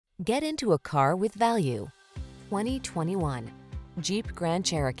Get into a car with value. 2021 Jeep Grand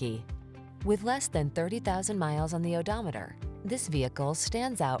Cherokee. With less than 30,000 miles on the odometer, this vehicle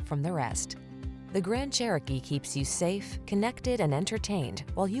stands out from the rest. The Grand Cherokee keeps you safe, connected, and entertained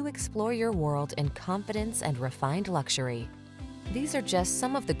while you explore your world in confidence and refined luxury. These are just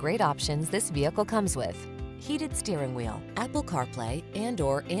some of the great options this vehicle comes with: heated steering wheel, Apple CarPlay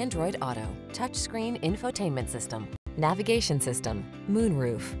and/or Android Auto, touchscreen infotainment system, navigation system,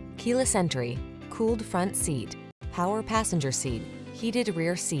 moonroof, keyless entry, cooled front seat, power passenger seat, heated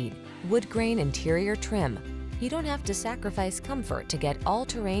rear seat, wood grain interior trim. You don't have to sacrifice comfort to get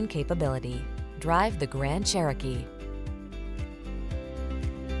all-terrain capability. Drive the Grand Cherokee.